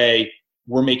by the way,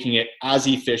 we're making it as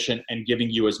efficient and giving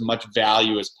you as much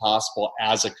value as possible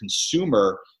as a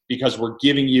consumer, because we're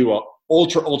giving you a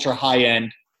ultra high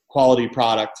end quality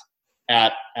product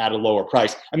at a lower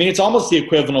price. I mean, it's almost the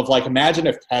equivalent of, like, imagine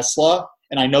if Tesla,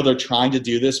 and I know they're trying to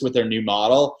do this with their new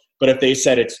model, but if they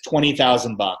said it's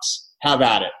 $20,000, have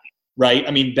at it, right?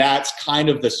 I mean, that's kind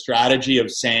of the strategy of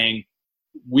saying,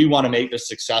 we want to make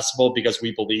this accessible because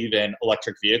we believe in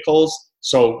electric vehicles.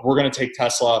 So we're going to take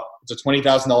Tesla. It's a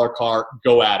 $20,000 car.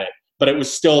 Go at it. But it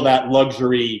was still that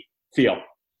luxury feel.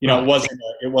 You know, it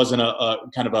wasn't a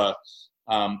kind of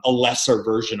a lesser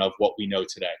version of what we know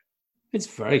today. It's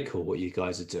very cool what you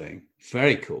guys are doing.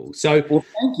 Very cool. So, well,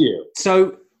 thank you.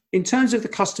 So in terms of the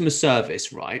customer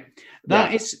service, right?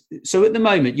 So at the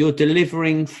moment you're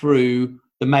delivering through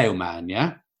the mailman,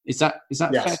 yeah? Is that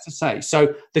yes. fair to say?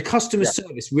 So the customer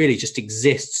service really just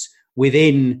exists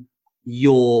within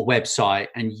your website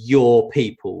and your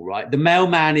people, right? The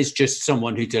mailman is just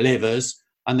someone who delivers,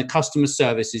 and the customer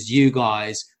service is you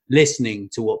guys listening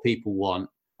to what people want.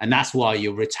 And that's why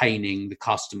you're retaining the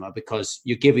customer, because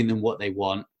you're giving them what they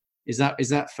want. Is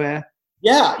that fair?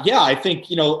 Yeah. I think,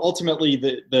 ultimately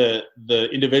the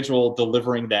individual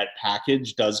delivering that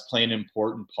package does play an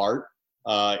important part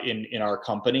in our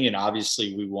company, and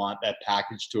obviously we want that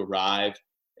package to arrive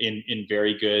in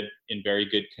very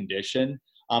good condition.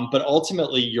 But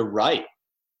ultimately, you're right.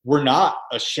 We're not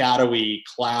a shadowy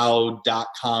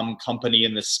cloud.com company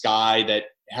in the sky that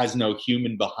has no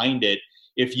human behind it.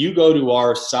 If you go to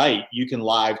our site, you can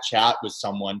live chat with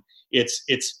someone.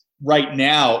 It's right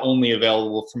now only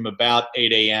available from about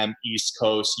 8 a.m. East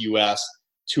Coast US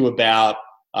to about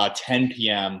 10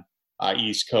 p.m.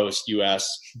 East Coast US.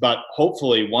 But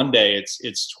hopefully one day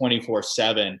it's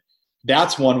 24/7.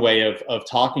 That's one way of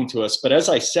talking to us. But as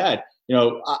I said,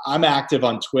 I'm active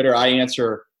on Twitter. I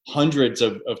answer hundreds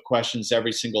of questions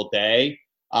every single day.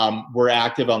 We're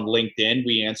active on LinkedIn.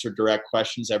 We answer direct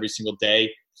questions every single day.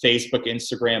 Facebook,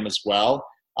 Instagram as well.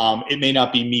 It may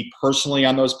not be me personally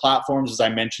on those platforms. As I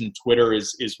mentioned, Twitter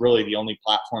is really the only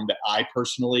platform that I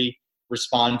personally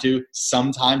respond to.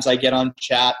 Sometimes I get on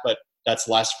chat, but that's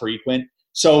less frequent.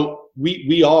 So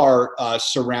we are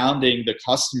surrounding the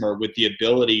customer with the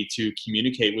ability to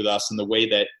communicate with us in the way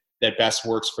that best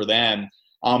works for them.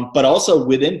 But also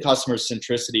within customer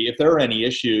centricity, if there are any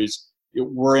issues,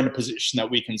 we're in a position that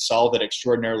we can solve it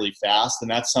extraordinarily fast. And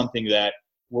that's something that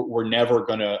we're never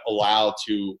going to allow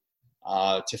to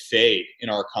fade in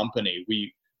our company.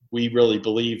 We really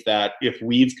believe that if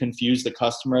we've confused the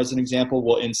customer, as an example,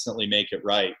 we'll instantly make it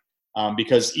right.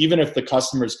 Because even if the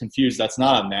customer is confused, that's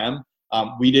not on them.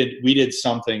 We did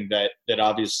something that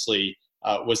obviously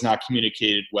was not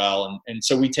communicated well, and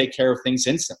so we take care of things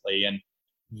instantly. And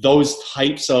those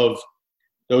types of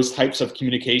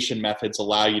communication methods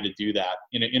allow you to do that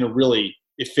in a really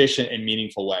efficient and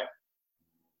meaningful way.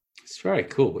 It's very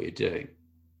cool what you're doing.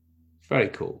 Very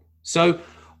cool. So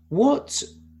what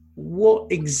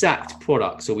exact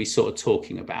products are we sort of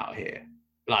talking about here?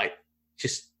 Like,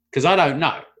 just because I don't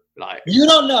know. Like, you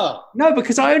don't know? No,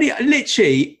 because I only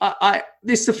literally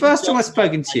this is the first time I've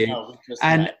spoken to you,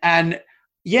 and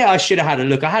yeah, I should have had a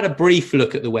look. I had a brief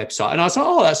look at the website, and I was like,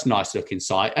 "Oh, that's a nice looking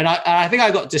site." And I think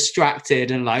I got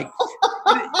distracted, and like,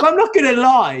 I'm not going to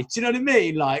lie. Do you know what I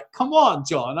mean? Like, come on,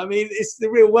 John. I mean, it's the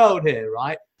real world here,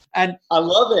 right? And I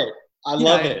love it. I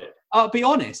love it. I'll be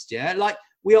honest, yeah. Like,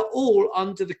 we are all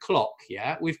under the clock,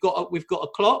 yeah. We've got a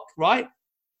clock, right?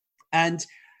 And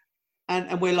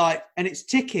we're like, and it's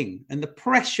ticking, and the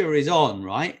pressure is on,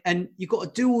 right? And you've got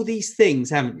to do all these things,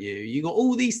 haven't you? You've got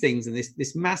all these things and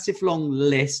this massive long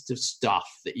list of stuff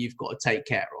that you've got to take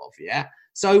care of, yeah.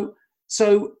 So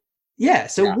yeah.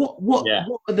 So what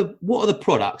are the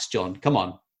products, John? Come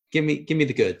on, give me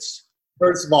the goods.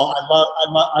 First of all,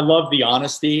 I love the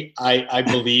honesty. I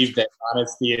believe that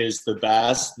honesty is the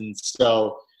best, and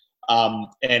so.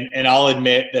 And I'll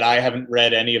admit that I haven't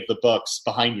read any of the books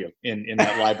behind you in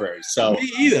that library. So,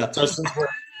 me either. So since we're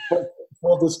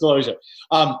full disclosure.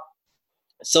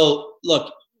 So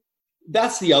look,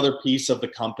 that's the other piece of the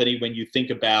company. When you think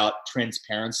about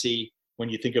transparency, when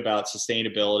you think about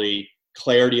sustainability,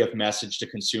 clarity of message to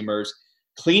consumers,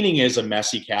 cleaning is a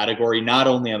messy category, not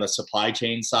only on the supply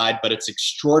chain side, but it's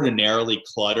extraordinarily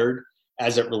cluttered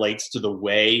as it relates to the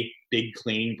way big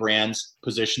cleaning brands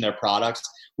position their products.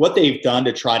 What they've done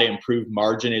to try to improve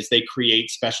margin is they create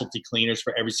specialty cleaners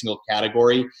for every single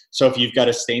category. So if you've got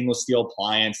a stainless steel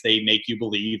appliance, they make you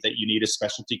believe that you need a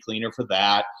specialty cleaner for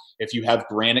that. If you have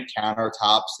granite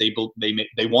countertops, they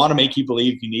want to make you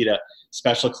believe you need a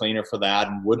special cleaner for that,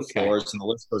 and wood floors, and the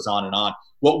list goes on and on.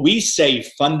 What we say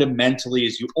fundamentally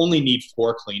is you only need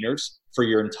 4 cleaners for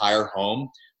your entire home.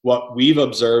 What we've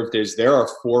observed is there are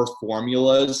 4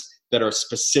 formulas that are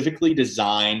specifically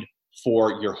designed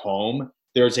for your home.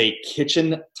 There's a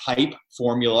kitchen type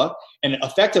formula, and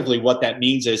effectively what that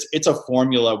means is it's a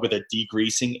formula with a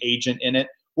degreasing agent in it.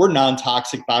 We're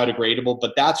non-toxic, biodegradable,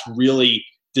 but that's really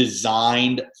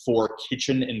designed for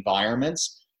kitchen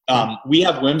environments. We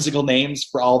have whimsical names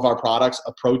for all of our products,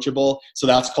 approachable. So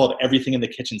that's called everything in the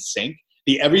kitchen sink.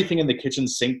 The everything in the kitchen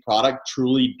sink product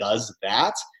truly does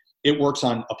that. It works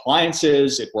on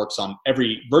appliances. It works on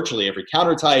virtually every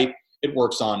counter type. It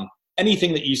works on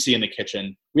anything that you see in the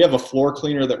kitchen. We have a floor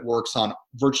cleaner that works on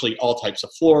virtually all types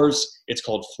of floors. It's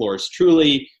called Floors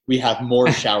Truly. We have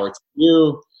More Shower to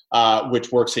You,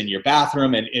 which works in your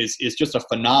bathroom and is just a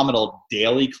phenomenal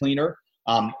daily cleaner.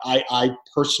 I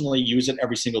personally use it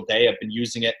every single day. I've been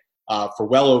using it for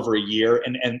well over a year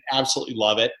and absolutely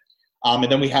love it.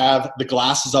 And then we have the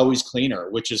Glass is Always Cleaner,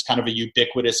 which is kind of a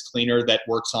ubiquitous cleaner that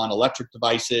works on electric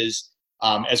devices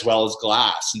as well as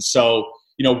glass. And so,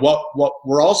 what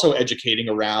we're also educating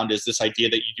around is this idea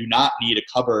that you do not need a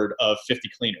cupboard of 50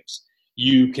 cleaners.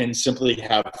 You can simply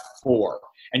have 4.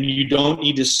 And you don't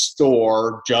need to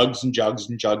store jugs and jugs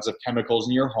and jugs of chemicals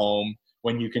in your home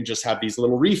when you can just have these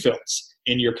little refills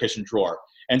in your kitchen drawer.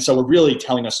 And so we're really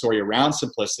telling a story around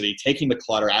simplicity, taking the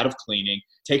clutter out of cleaning,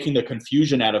 taking the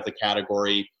confusion out of the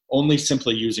category, only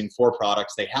simply using 4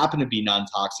 products. They happen to be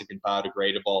non-toxic and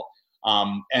biodegradable.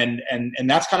 And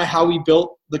that's kind of how we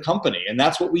built the company. And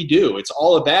that's what we do. It's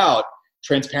all about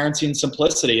transparency and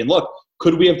simplicity. And look,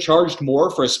 could we have charged more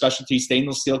for a specialty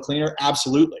stainless steel cleaner?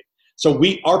 Absolutely. So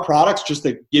our products, just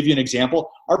to give you an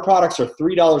example, our products are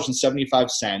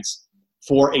 $3.75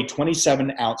 for a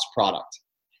 27-ounce product.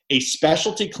 A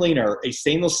specialty cleaner, a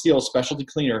stainless steel specialty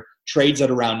cleaner, trades at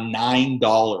around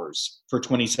 $9 for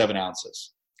 27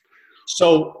 ounces.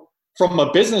 So from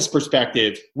a business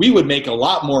perspective, we would make a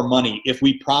lot more money if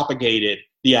we propagated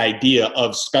the idea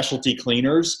of specialty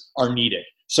cleaners are needed.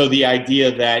 So the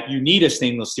idea that you need a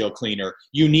stainless steel cleaner,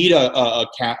 you need a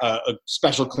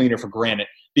special cleaner for granite,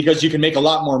 because you can make a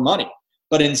lot more money.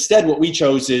 But instead, what we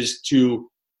chose is to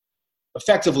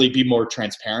effectively be more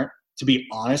transparent, to be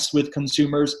honest with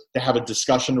consumers, to have a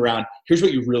discussion around, here's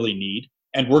what you really need.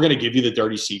 And we're going to give you the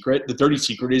dirty secret. The dirty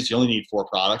secret is you only need 4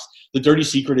 products. The dirty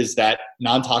secret is that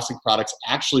non-toxic products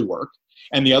actually work.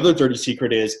 And the other dirty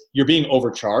secret is you're being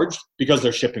overcharged because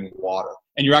they're shipping water.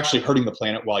 And you're actually hurting the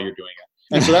planet while you're doing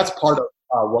it. And so that's part of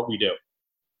what we do.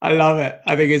 I love it.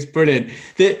 I think it's brilliant.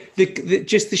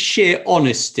 Just the sheer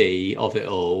honesty of it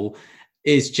all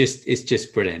is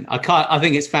just brilliant. I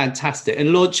think it's fantastic.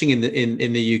 And launching in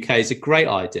the UK is a great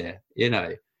idea,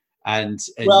 and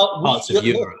parts of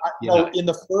Europe. In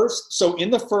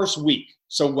the first week,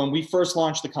 so when we first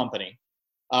launched the company,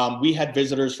 we had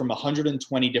visitors from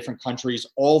 120 different countries,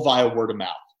 all via word of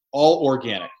mouth, all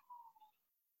organic.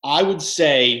 I would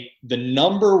say the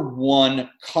number 1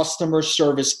 customer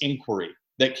service inquiry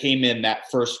that came in that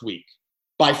first week,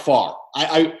 by far,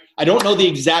 I don't know the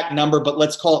exact number, but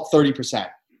let's call it 30%,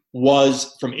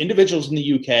 was from individuals in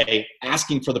the UK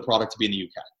asking for the product to be in the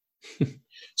UK.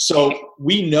 So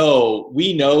we know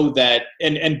that,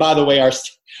 and by the way,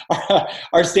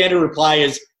 our standard reply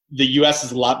is the US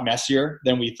is a lot messier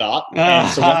than we thought. And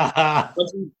so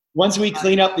once we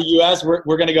clean up the US, we're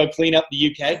going to go clean up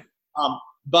the UK.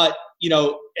 But,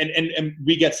 and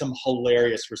we get some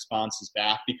hilarious responses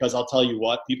back, because I'll tell you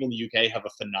what, people in the UK have a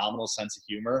phenomenal sense of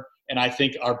humor. And I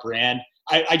think our brand,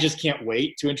 I just can't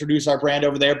wait to introduce our brand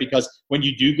over there, because when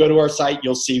you do go to our site,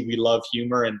 you'll see we love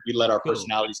humor and we let our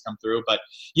personalities come through. But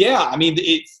yeah, I mean,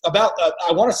 it's about,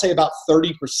 I want to say about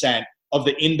 30% of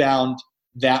the inbound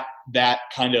that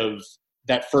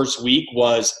first week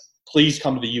was, please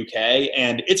come to the UK.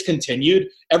 And it's continued.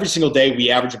 Every single day, we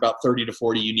average about 30 to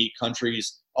 40 unique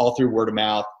countries, all through word of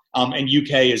mouth. And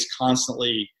UK is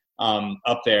constantly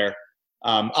up there.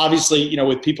 Obviously,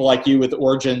 with people like you, with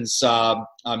origins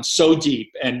so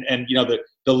deep, and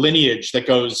the lineage that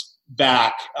goes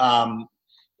back, and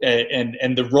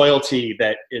the royalty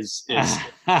that is in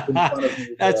front of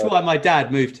me. That's why my dad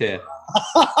moved here.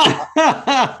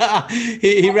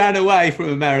 he ran away from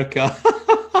America.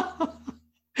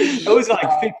 It was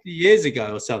like 50 years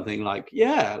ago or something. Like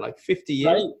 50 years.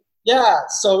 Right. Yeah.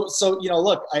 So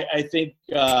look, I think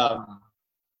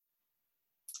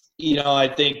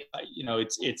I think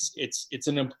it's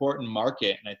an important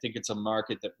market, and I think it's a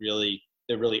market that really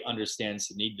understands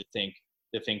the need to think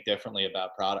differently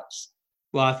about products.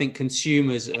 Well, I think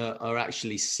consumers are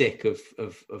actually sick of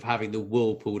having the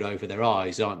wool pulled over their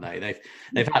eyes, aren't they?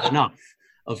 They've had enough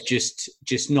of just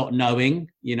not knowing.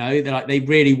 They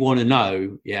really want to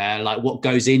know, like what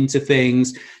goes into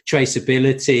things,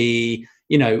 traceability,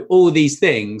 all these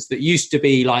things that used to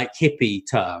be like hippie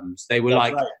terms. They were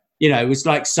That's right. It was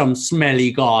like some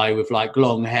smelly guy with like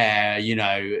long hair,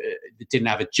 that didn't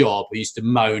have a job, who used to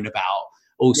moan about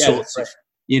all sorts of,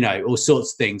 all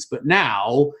sorts of things. But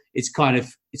now it's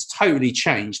totally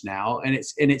changed now, and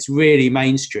it's really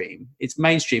mainstream. It's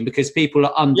mainstream because people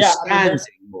are understanding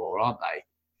more, aren't they?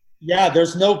 Yeah,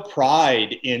 there's no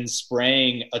pride in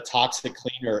spraying a toxic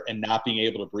cleaner and not being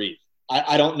able to breathe.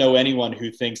 I don't know anyone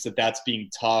who thinks that that's being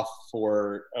tough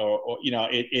or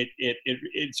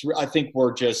it's. I think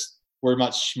we're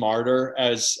much smarter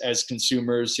as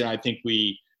consumers. I think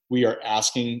we are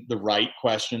asking the right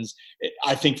questions.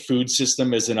 I think food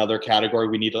system is another category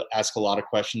we need to ask a lot of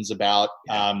questions about.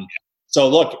 So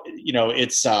look,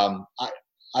 it's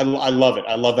I love it.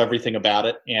 I love everything about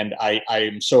it, and I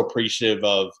am so appreciative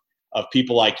of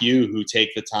people like you who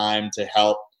take the time to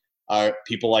help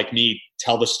people like me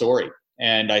tell the story.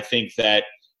 And I think that,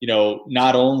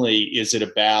 not only is it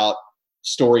about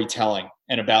storytelling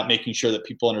and about making sure that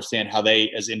people understand how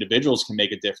they as individuals can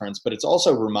make a difference, but it's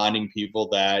also reminding people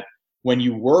that when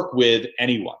you work with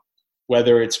anyone,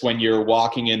 whether it's when you're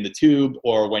walking in the tube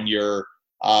or when you're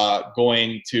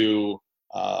going to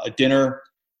a dinner,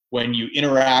 when you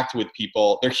interact with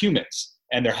people, they're humans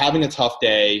and they're having a tough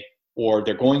day or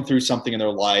they're going through something in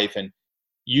their life. And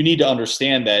you need to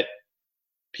understand that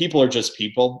people are just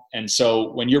people. And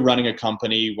so when you're running a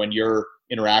company, when you're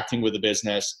interacting with a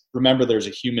business, remember there's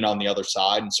a human on the other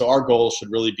side. And so our goal should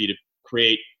really be to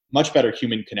create much better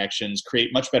human connections,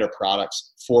 create much better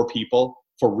products for people,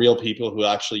 for real people who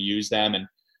actually use them. And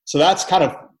so that's kind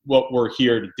of what we're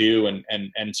here to do. And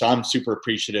so I'm super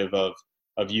appreciative of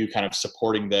you kind of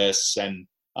supporting this and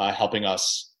helping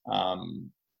us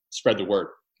spread the word.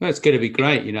 Well, it's going to be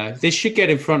great. This should get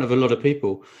in front of a lot of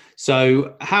people.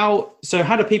 So how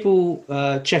do people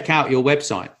check out your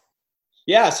website?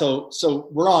 Yeah, so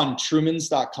we're on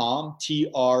Trumans.com,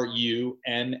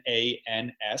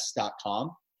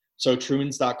 Trumans.com. So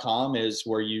Trumans.com is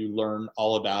where you learn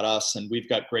all about us, and we've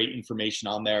got great information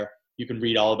on there. You can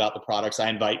read all about the products. I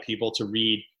invite people to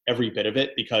read every bit of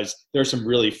it because there's some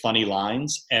really funny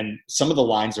lines, and some of the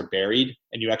lines are buried,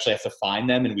 and you actually have to find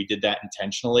them, and we did that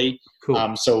intentionally.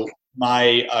 Cool. So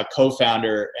my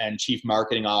co-founder and chief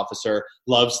marketing officer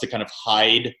loves to kind of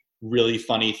hide really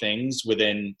funny things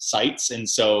within sites. And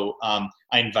so I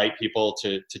invite people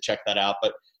to check that out.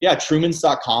 But yeah,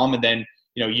 Trumans.com. And then,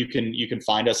 you can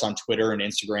find us on Twitter and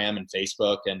Instagram and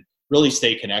Facebook and really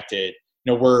stay connected.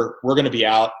 We're going to be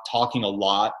out talking a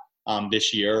lot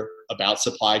this year about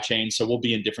supply chain. So we'll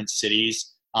be in different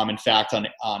cities. In fact, on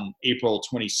April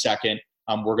 22nd,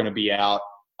 we're going to be out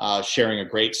sharing a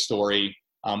great story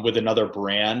with another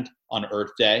brand on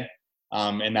Earth Day.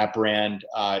 And that brand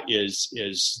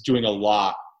is doing a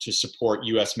lot to support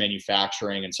U.S.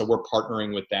 manufacturing. And so we're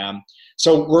partnering with them.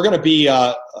 So we're going to be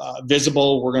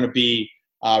visible. We're going to be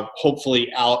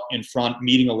hopefully out in front,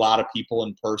 meeting a lot of people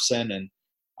in person. And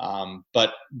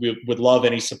but we would love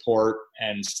any support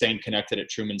and staying connected at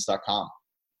Trumans.com.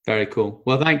 Very cool.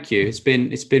 Well, thank you. It's been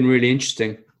really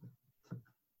interesting.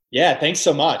 Yeah, thanks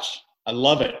so much. I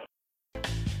love it.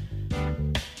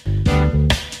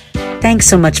 Thanks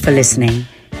so much for listening.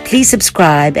 Please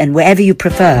subscribe, and wherever you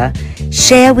prefer,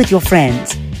 share with your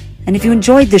friends. And if you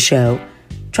enjoyed the show,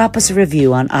 drop us a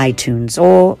review on iTunes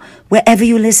or wherever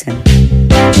you listen.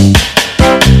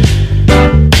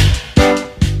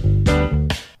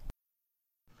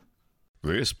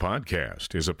 This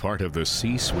podcast is a part of the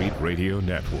C-Suite Radio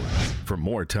Network. For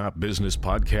more top business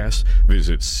podcasts,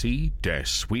 visit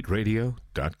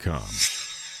c-suiteradio.com.